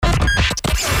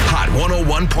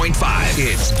101.5.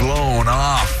 It's Blown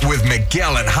Off with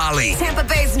Miguel and Holly. Tampa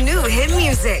Bay's new hit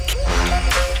music.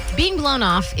 Being blown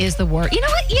off is the worst. You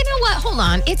know what? Hold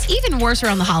on. It's even worse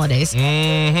around the holidays.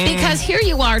 Because here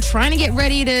you are trying to get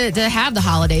ready to have the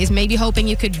holidays, maybe hoping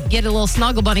you could get a little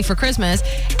snuggle bunny for Christmas,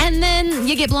 and then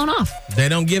you get blown off. They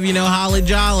don't give you no holly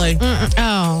jolly.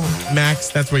 Oh. Max,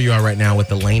 that's where you are right now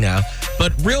with Elena.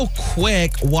 But real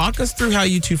quick, walk us through how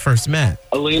you two first met.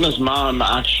 Elena's mom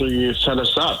actually set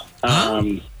us up.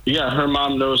 Yeah, her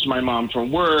mom knows my mom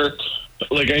from work.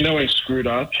 Like, I know I screwed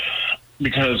up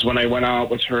because when I went out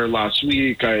with her last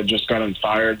week, I had just gotten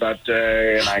fired that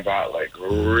day, and I got, like,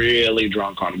 really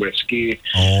drunk on whiskey.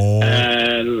 Oh.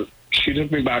 And she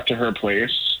took me back to her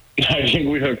place. I think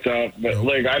we hooked up, but,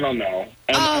 like, I don't know.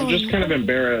 And I'm just kind of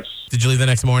embarrassed. Did you leave the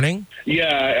next morning?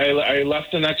 Yeah, I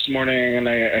left the next morning, and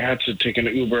I had to take an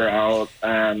Uber out.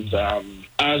 And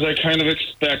as I kind of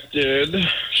expected,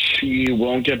 she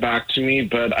won't get back to me,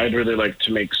 but I'd really like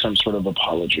to make some sort of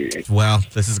apology. Well,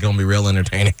 this is going to be real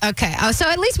entertaining. Okay. So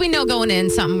at least we know going in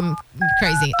something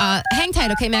crazy. Hang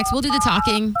tight, okay, Max? We'll do the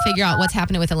talking, figure out what's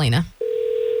happening with Elena.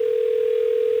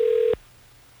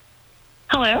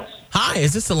 Hello? Hi,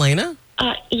 is this Elena?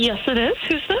 Yes, it is.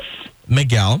 Who's this?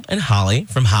 Miguel and Holly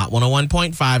from Hot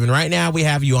 101.5. And right now we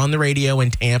have you on the radio in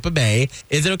Tampa Bay.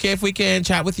 Is it okay if we can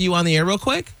chat with you on the air real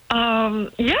quick?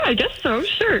 Yeah, I guess so.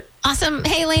 Sure. Awesome.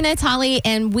 Hey, Elena, it's Holly,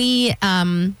 and we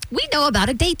know about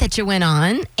a date that you went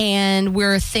on, and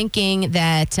we're thinking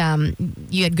that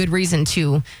you had good reason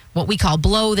to what we call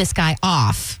blow this guy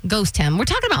off, ghost him. We're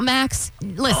talking about Max.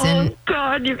 Listen. Oh,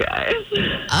 God, you guys.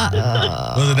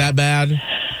 Was it that bad?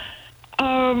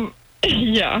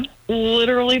 Yeah.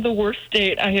 Literally the worst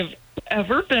date I have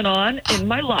ever been on in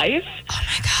my life. Oh,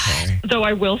 my God. Though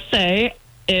I will say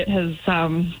it has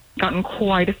gotten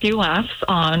quite a few laughs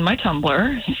on my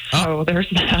Tumblr. So there's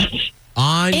that.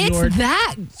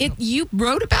 You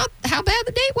wrote about how bad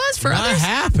the date was for What others?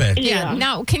 happened? Yeah.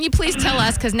 Now, can you please tell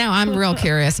us? Because now I'm real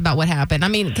curious about what happened. I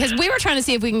mean, because we were trying to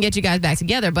see if we can get you guys back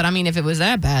together. But, I mean, if it was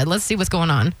that bad, let's see what's going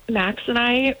on. Max and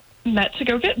I met to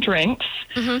go get drinks.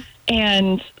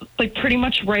 And, like, pretty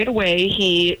much right away,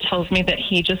 he tells me that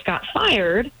he just got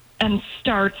fired and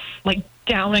starts, like,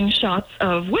 downing shots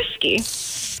of whiskey.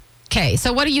 Okay,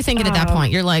 so what are you thinking at that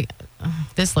point? You're like, oh,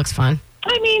 this looks fun.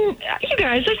 I mean, you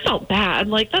guys, I felt bad.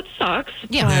 Like, that sucks.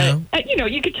 Yeah. But,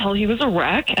 you could tell he was a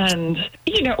wreck. And,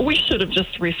 we should have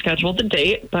just rescheduled the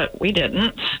date, but we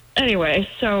didn't. Anyway,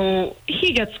 so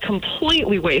he gets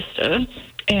completely wasted.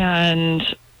 And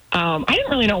I didn't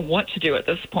really know what to do at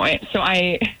this point. So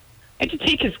I had to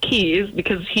take his keys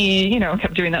because he,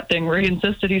 kept doing that thing where he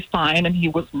insisted he's fine and he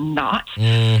was not.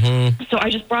 So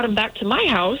I just brought him back to my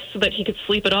house so that he could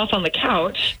sleep it off on the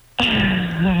couch. Oh,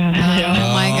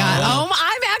 my God.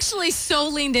 I'm actually so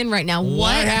leaned in right now.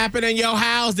 What happened in your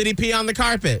house? Did he pee on the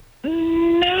carpet?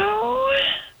 No.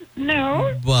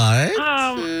 But?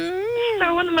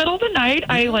 So in the middle of the night,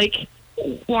 I,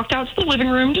 walked out to the living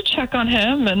room to check on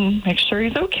him and make sure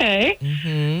he's okay.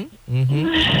 And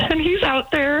he's out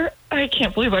there. I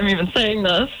can't believe I'm even saying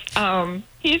this.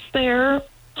 He's there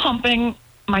humping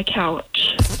my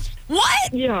couch.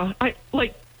 What? Yeah,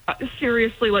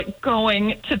 seriously,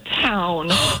 going to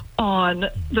town on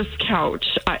this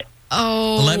couch.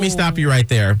 Let me stop you right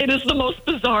there. It is the most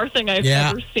bizarre thing I've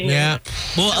ever seen. Yeah.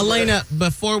 Well, Elena,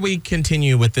 before we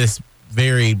continue with this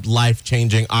very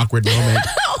life-changing, awkward moment,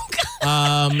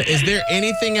 is there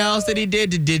anything else that he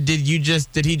did? Did he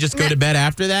just go to bed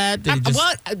after that? Did he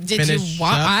just finish up?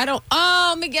 I don't.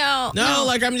 Oh, Miguel. No,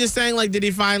 I'm just saying, did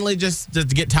he finally just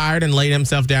get tired and lay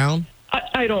himself down?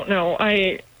 I don't know.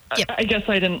 I guess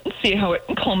I didn't see how it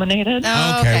culminated.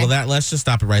 Okay, well, let's just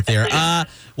stop it right there.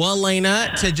 Well,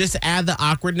 Elena, to just add the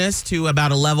awkwardness to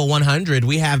about a level 100,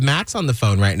 we have Max on the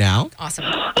phone right now. Awesome.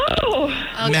 Oh,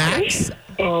 okay. Max?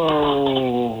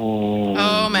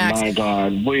 Oh, Max. My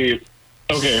God. Wait.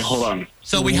 Okay, hold on.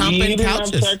 So we humping didn't have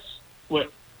couches? sex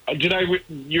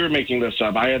you're making this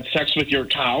up. I had sex with your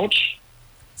couch?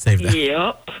 Save that.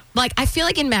 Yep. I feel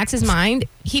like in Max's mind,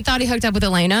 he thought he hooked up with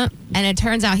Elena, and it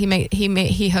turns out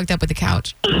he hooked up with the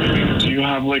couch. Do you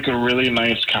have a really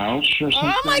nice couch or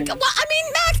something? Oh my God! Well, I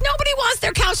mean, Max, nobody wants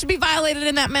their couch to be violated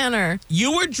in that manner.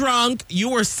 You were drunk. You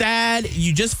were sad.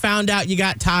 You just found out you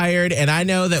got tired, and I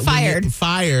know that fired.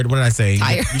 What did I say?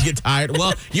 Tired. You get tired.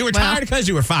 Well, you were tired because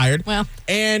you were fired. Well,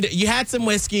 and you had some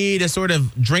whiskey to sort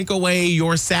of drink away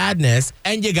your sadness,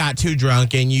 and you got too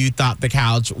drunk, and you thought the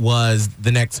couch was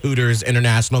the next Hooters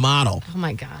International model. oh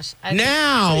my gosh!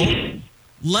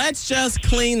 let's just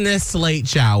clean this slate,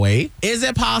 shall we? Is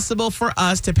it possible for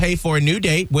us to pay for a new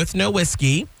date with no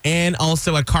whiskey and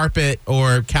also a carpet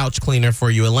or couch cleaner for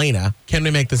you, Elena? Can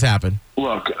we make this happen?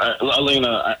 Look,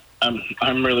 Elena,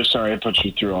 I'm really sorry I put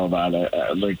you through all that.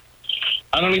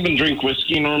 I don't even drink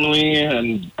whiskey normally,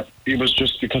 and it was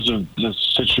just because of the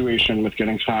situation with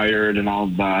getting fired and all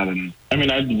of that. And I mean,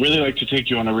 I'd really like to take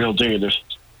you on a real date if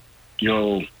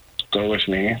you'll go with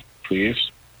me, please.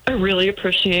 I really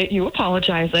appreciate you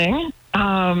apologizing.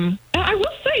 And I will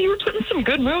say you were putting some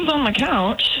good moves on the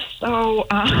couch. So,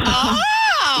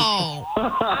 Oh!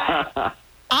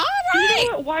 All right.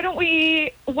 you know what,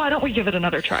 why don't we give it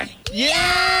another try?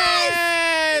 Yes!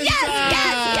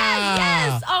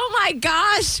 Yes. Oh my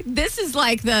gosh. This is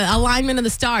like the alignment of the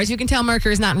stars. You can tell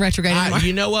Mercury's not in retrograde anymore.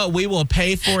 You know what? We will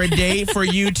pay for a date for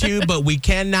you two, but we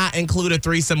cannot include a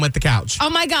threesome with the couch. Oh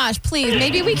my gosh, please.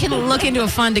 Maybe we can look into a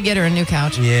fund to get her a new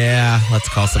couch. Yeah, let's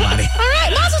call somebody. All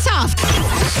right, Mazel Tov.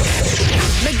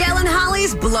 Miguel and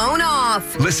Holly's Blown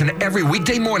Off. Listen every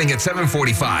weekday morning at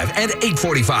 7:45 and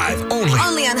 8:45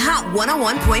 Only on Hot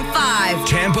 101.5.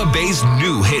 Tampa Bay's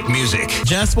new hit music.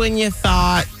 Just when you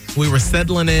thought we were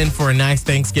settling in for a nice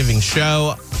Thanksgiving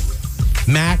show,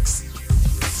 Max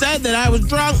said that I was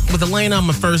drunk with Elena on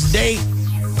my first date.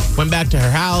 Went back to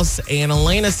her house, and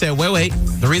Elena said, wait,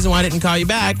 the reason why I didn't call you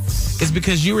back is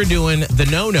because you were doing the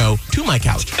no-no to my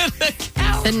couch.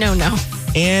 The no-no.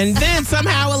 And then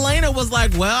somehow Elena was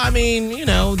like, well, I mean, you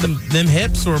know, them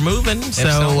hips were moving. So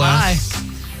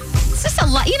It's just a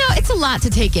lot. You know, it's a lot to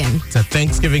take in. it's a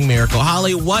Thanksgiving miracle.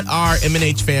 Holly, what are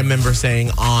M&H fan members saying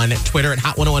on Twitter at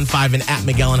Hot 1015 and at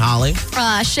Miguel and Holly?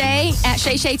 Shay at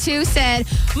Shay2 said,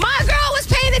 my girl was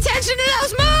paying attention to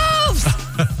those moves.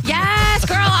 Yes,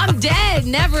 girl, I'm dead.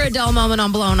 Never a dull moment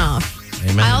on Blown Off.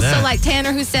 Amen I to also that. like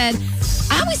Tanner, who said,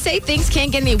 I always say things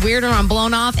can't get any weirder on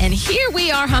Blown Off, and here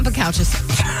we are humping couches.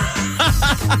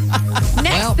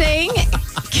 Next thing,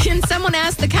 can someone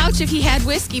ask the couch if he had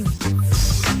whiskey?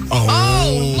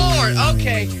 Oh, Lord.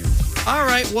 Okay. All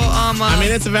right. Well, I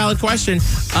mean, it's a valid question.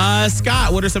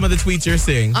 Scott, what are some of the tweets you're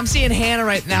seeing? I'm seeing Hannah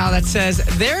right now that says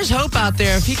there's hope out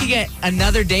there if he could get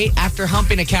another date after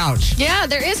humping a couch. Yeah,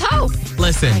 there is hope.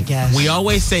 Listen, I guess. we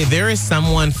always say there is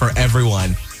someone for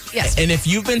everyone. Yes. And if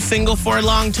you've been single for a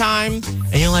long time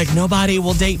and you're like, nobody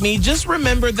will date me, just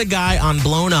remember the guy on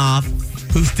Blown Off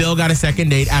who still got a second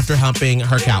date after humping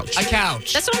her couch. A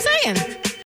couch. That's what I'm saying.